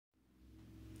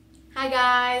Hi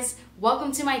guys,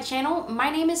 welcome to my channel. My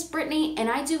name is Brittany and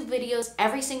I do videos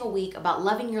every single week about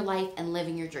loving your life and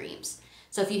living your dreams.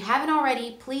 So if you haven't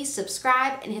already, please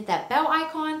subscribe and hit that bell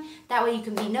icon. That way you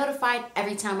can be notified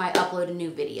every time I upload a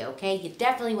new video, okay? You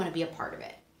definitely want to be a part of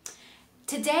it.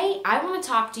 Today, I want to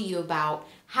talk to you about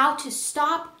how to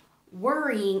stop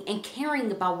worrying and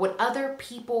caring about what other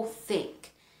people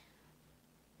think.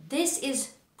 This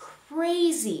is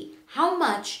crazy how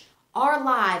much our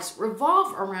lives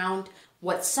revolve around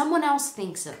what someone else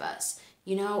thinks of us.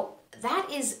 You know, that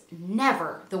is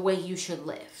never the way you should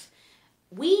live.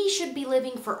 We should be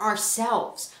living for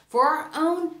ourselves, for our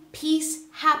own peace,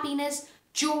 happiness,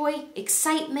 joy,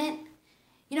 excitement.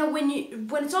 You know, when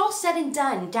it's all said and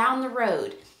done down the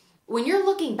road, when you're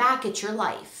looking back at your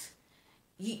life,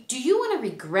 do you want to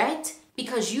regret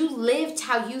because you lived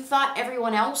how you thought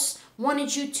everyone else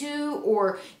wanted you to,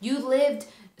 or you lived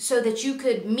so that you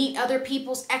could meet other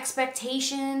people's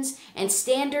expectations and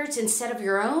standards instead of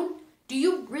your own? Do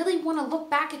you really want to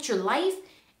look back at your life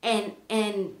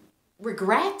and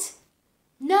regret?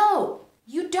 No,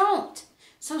 you don't.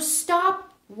 So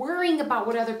stop worrying about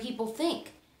what other people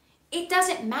think. It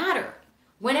doesn't matter.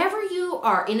 Whenever you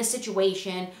are in a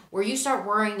situation where you start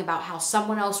worrying about how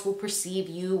someone else will perceive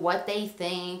you, what they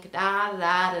think,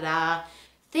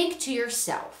 think to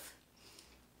yourself,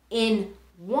 in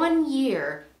 1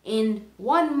 year, in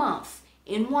 1 month,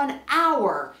 in 1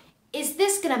 hour, is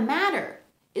this going to matter?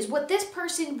 Is what this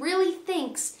person really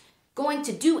thinks going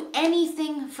to do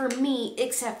anything for me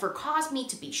except for cause me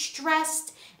to be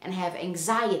stressed and have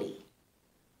anxiety?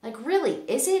 Like, really,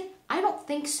 is it? I don't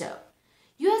think so.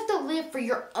 You have to live for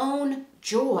your own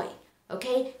joy,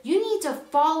 okay? You need to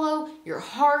follow your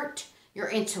heart, your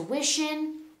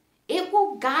intuition. It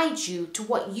will guide you to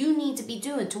what you need to be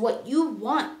doing, to what you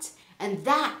want. And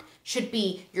that should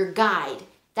be your guide.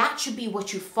 That should be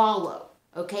what you follow,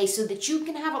 okay? So that you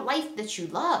can have a life that you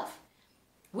love.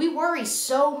 We worry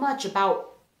so much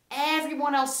about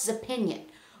everyone else's opinion,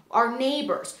 our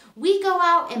neighbors. We go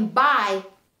out and buy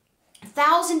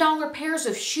 $1,000 pairs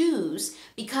of shoes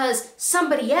because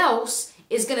somebody else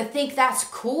is going to think that's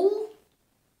cool.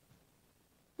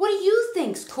 What do you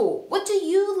think's cool? What do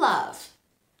you love?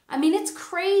 I mean, it's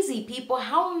crazy, people,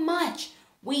 how much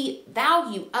we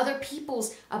value other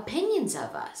people's opinions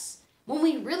of us when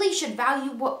we really should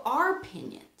value what our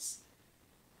opinions.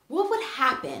 What would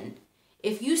happen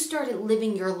if you started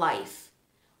living your life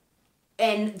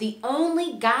and the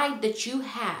only guide that you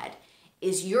had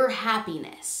is your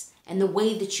happiness and the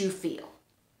way that you feel?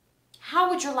 How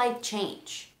would your life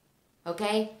change?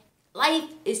 Okay? Life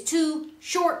is too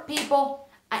short, people.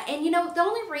 And you know, the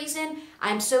only reason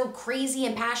I'm so crazy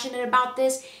and passionate about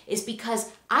this is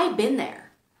because I've been there.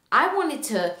 I wanted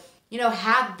to, you know,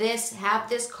 have this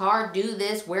car, do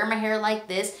this, wear my hair like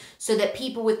this so that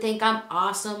people would think I'm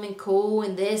awesome and cool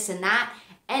and this and that.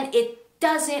 And it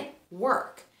doesn't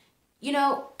work. You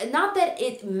know, not that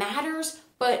it matters,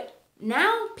 but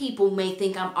now people may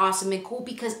think I'm awesome and cool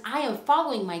because I am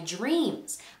following my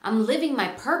dreams. I'm living my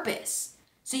purpose.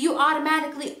 So you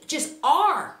automatically just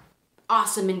are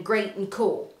awesome and great and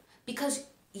cool because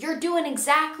you're doing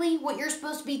exactly what you're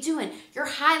supposed to be doing. You're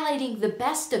highlighting the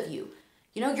best of you.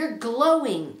 You know, you're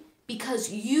glowing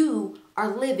because you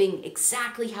are living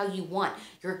exactly how you want.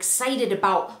 You're excited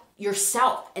about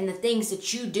yourself and the things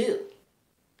that you do,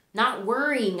 not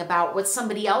worrying about what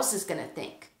somebody else is going to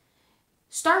think.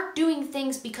 Start doing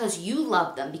things because you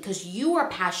love them, because you are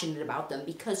passionate about them,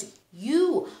 because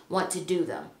you want to do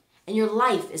them, and your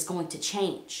life is going to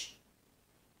change.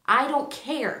 I don't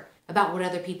care about what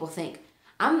other people think.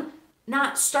 I'm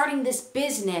not starting this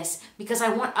business because I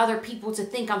want other people to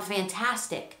think I'm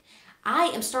fantastic. I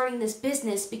am starting this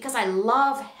business because I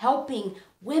love helping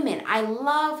women. I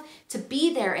love to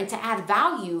be there and to add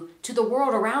value to the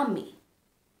world around me.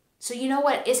 So you know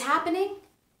what is happening?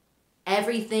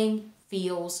 Everything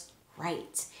feels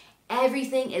right.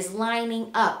 Everything is lining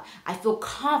up. I feel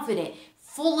confident,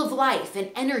 full of life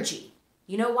and energy.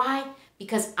 You know why?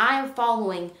 Because I am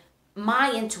following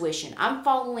my intuition. I'm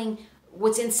following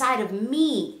what's inside of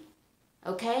me,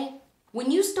 okay?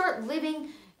 When you start living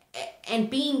and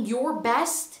being your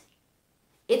best,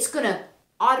 it's going to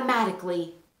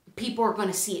automatically, people are going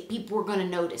to see it. People are going to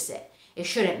notice it. It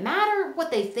shouldn't matter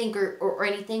what they think or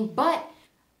anything, but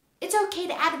it's okay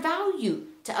to add value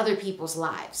to other people's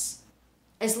lives.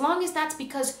 As long as that's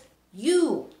because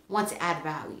you want to add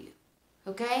value,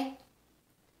 okay?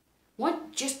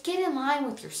 Just get in line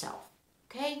with yourself,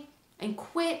 okay? And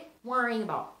quit worrying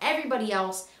about everybody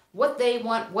else, what they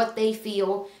want, what they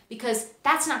feel, because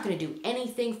that's not going to do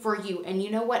anything for you. And you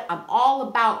know what? I'm all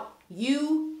about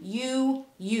you.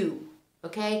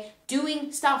 okay?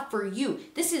 Doing stuff for you.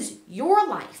 This is your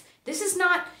life. This is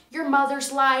not your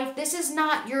mother's life. This is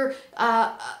not your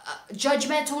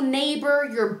judgmental neighbor,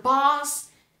 your boss.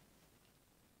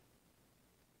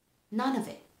 None of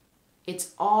it.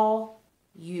 It's all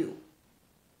you,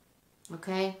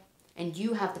 okay? And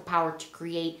you have the power to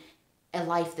create a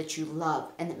life that you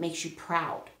love and that makes you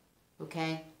proud,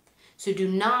 okay? So do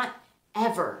not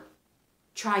ever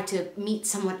try to meet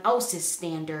someone else's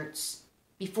standards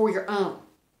before your own.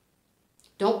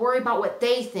 Don't worry about what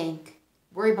they think.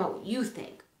 Worry about what you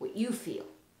think, what you feel,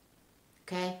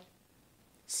 okay?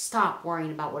 Stop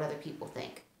worrying about what other people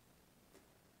think,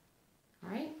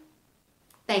 all right?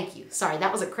 Thank you. Sorry,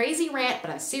 that was a crazy rant, but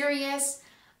I'm serious.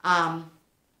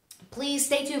 Please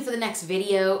stay tuned for the next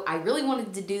video. I really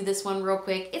wanted to do this one real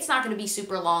quick. It's not going to be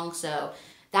super long, so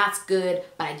that's good,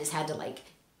 but I just had to like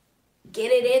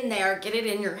get it in there, get it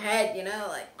in your head, you know,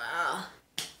 like,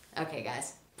 Okay,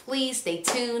 guys, please stay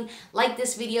tuned. Like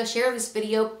this video, share this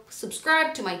video,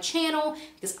 subscribe to my channel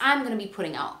because I'm going to be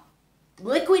putting out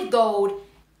liquid gold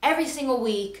every single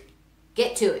week.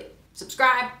 Get to it.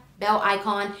 Subscribe, bell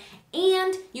icon.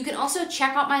 And you can also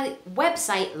check out my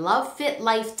website,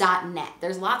 lovefitlife.net.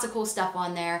 There's lots of cool stuff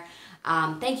on there.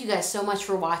 Thank you guys so much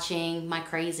for watching my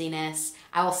craziness.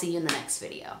 I will see you in the next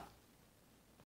video.